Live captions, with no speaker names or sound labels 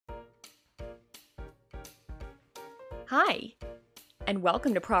Hi, and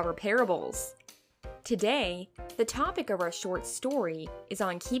welcome to Proverb Parables. Today, the topic of our short story is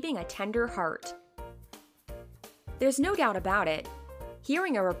on keeping a tender heart. There's no doubt about it,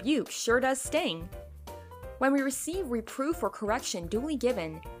 hearing a rebuke sure does sting. When we receive reproof or correction duly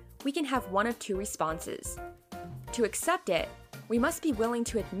given, we can have one of two responses. To accept it, we must be willing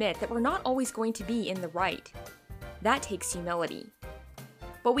to admit that we're not always going to be in the right. That takes humility.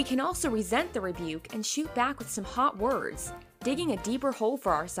 But we can also resent the rebuke and shoot back with some hot words, digging a deeper hole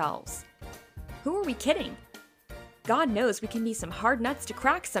for ourselves. Who are we kidding? God knows we can be some hard nuts to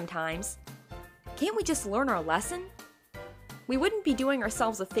crack sometimes. Can't we just learn our lesson? We wouldn't be doing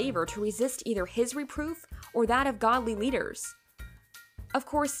ourselves a favor to resist either His reproof or that of godly leaders. Of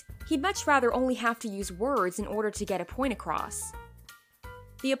course, He'd much rather only have to use words in order to get a point across.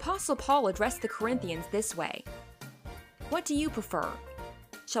 The Apostle Paul addressed the Corinthians this way: "What do you prefer?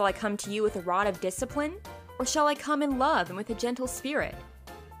 Shall I come to you with a rod of discipline, or shall I come in love and with a gentle spirit?"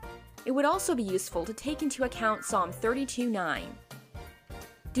 It would also be useful to take into account Psalm 32:9.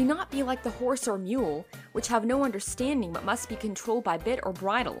 "Do not be like the horse or mule, which have no understanding but must be controlled by bit or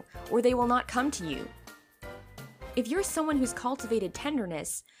bridle, or they will not come to you." If you're someone who's cultivated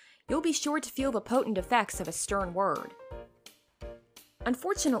tenderness, you'll be sure to feel the potent effects of a stern word.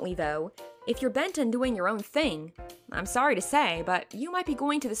 Unfortunately, though, if you're bent on doing your own thing, I'm sorry to say, but you might be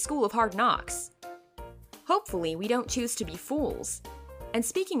going to the school of hard knocks. Hopefully, we don't choose to be fools. And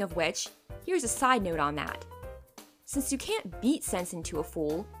speaking of which, here's a side note on that. Since you can't beat sense into a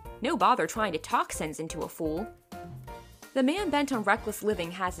fool, no bother trying to talk sense into a fool. The man bent on reckless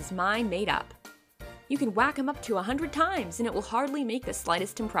living has his mind made up. You can whack him up to 100 times and it will hardly make the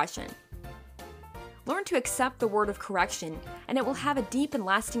slightest impression. Learn to accept the word of correction, and it will have a deep and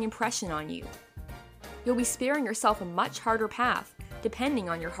lasting impression on you. You'll be sparing yourself a much harder path, depending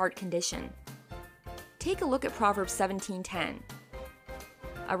on your heart condition. Take a look at Proverbs 17:10.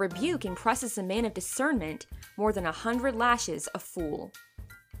 "A rebuke impresses a man of discernment more than 100 lashes a fool."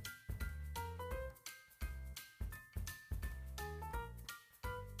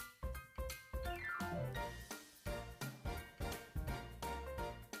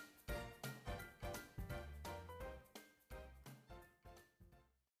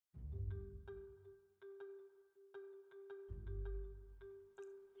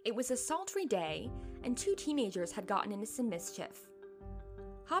 It was a sultry day, and two teenagers had gotten into some mischief.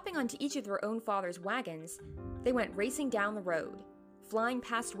 Hopping onto each of their own father's wagons, they went racing down the road, flying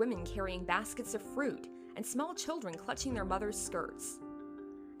past women carrying baskets of fruit and small children clutching their mothers' skirts.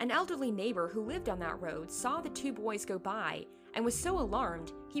 An elderly neighbor who lived on that road saw the two boys go by and was so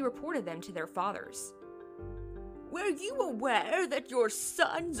alarmed he reported them to their fathers. "Were you aware that your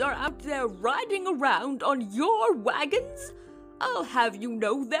sons are out there riding around on your wagons? I'll have you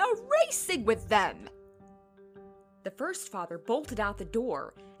know they're racing with them." The first father bolted out the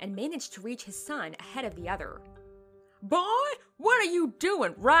door and managed to reach his son ahead of the other. "Boy, what are you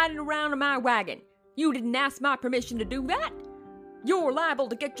doing riding around in my wagon? You didn't ask my permission to do that. You're liable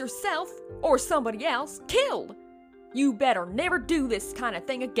to get yourself, or somebody else, killed. You better never do this kind of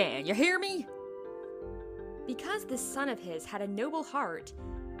thing again, you hear me?" Because this son of his had a noble heart,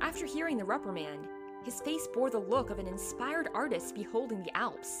 after hearing the reprimand, his face bore the look of an inspired artist beholding the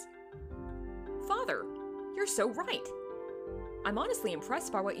Alps. "Father, you're so right. I'm honestly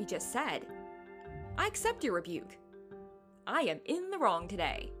impressed by what you just said. I accept your rebuke. I am in the wrong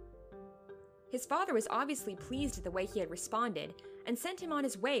today." His father was obviously pleased at the way he had responded and sent him on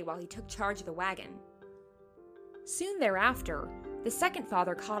his way while he took charge of the wagon. Soon thereafter, the second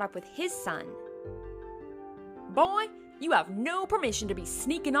father caught up with his son. "Boy, you have no permission to be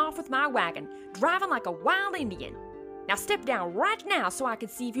sneaking off with my wagon, driving like a wild Indian. Now step down right now so I can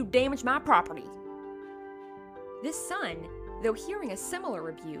see if you damage my property." This son, though hearing a similar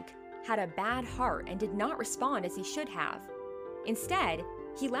rebuke, had a bad heart and did not respond as he should have. Instead,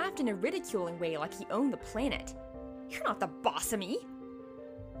 he laughed in a ridiculing way like he owned the planet. "You're not the boss of me."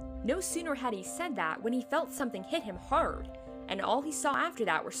 No sooner had he said that when he felt something hit him hard, and all he saw after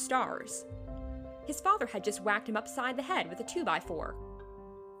that were stars. His father had just whacked him upside the head with a 2x4.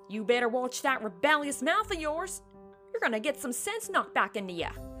 "You better watch that rebellious mouth of yours. You're gonna get some sense knocked back into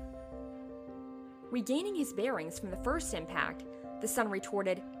ya." Regaining his bearings from the first impact, the son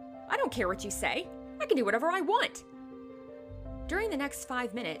retorted, "I don't care what you say. I can do whatever I want." During the next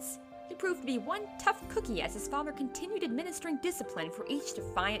 5 minutes, he proved to be one tough cookie as his father continued administering discipline for each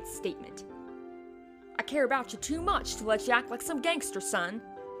defiant statement. "I care about you too much to let you act like some gangster, son,"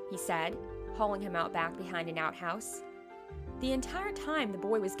 he said, hauling him out back behind an outhouse. The entire time the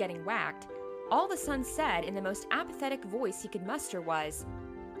boy was getting whacked, all the son said in the most apathetic voice he could muster was,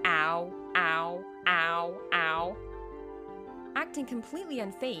 "Ow, ow, ow, ow." Acting completely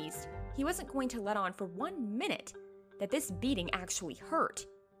unfazed, he wasn't going to let on for 1 minute that this beating actually hurt.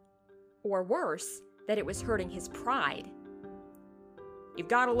 Or worse, that it was hurting his pride. "You've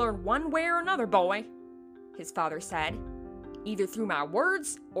got to learn one way or another, boy," his father said. "Either through my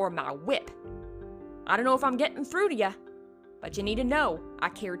words or my whip. I don't know if I'm getting through to you, but you need to know I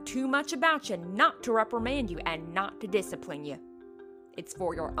care too much about you not to reprimand you and not to discipline you. It's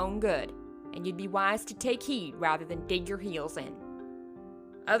for your own good, and you'd be wise to take heed rather than dig your heels in.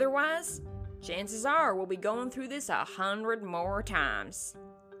 Otherwise, chances are we'll be going through this 100 more times."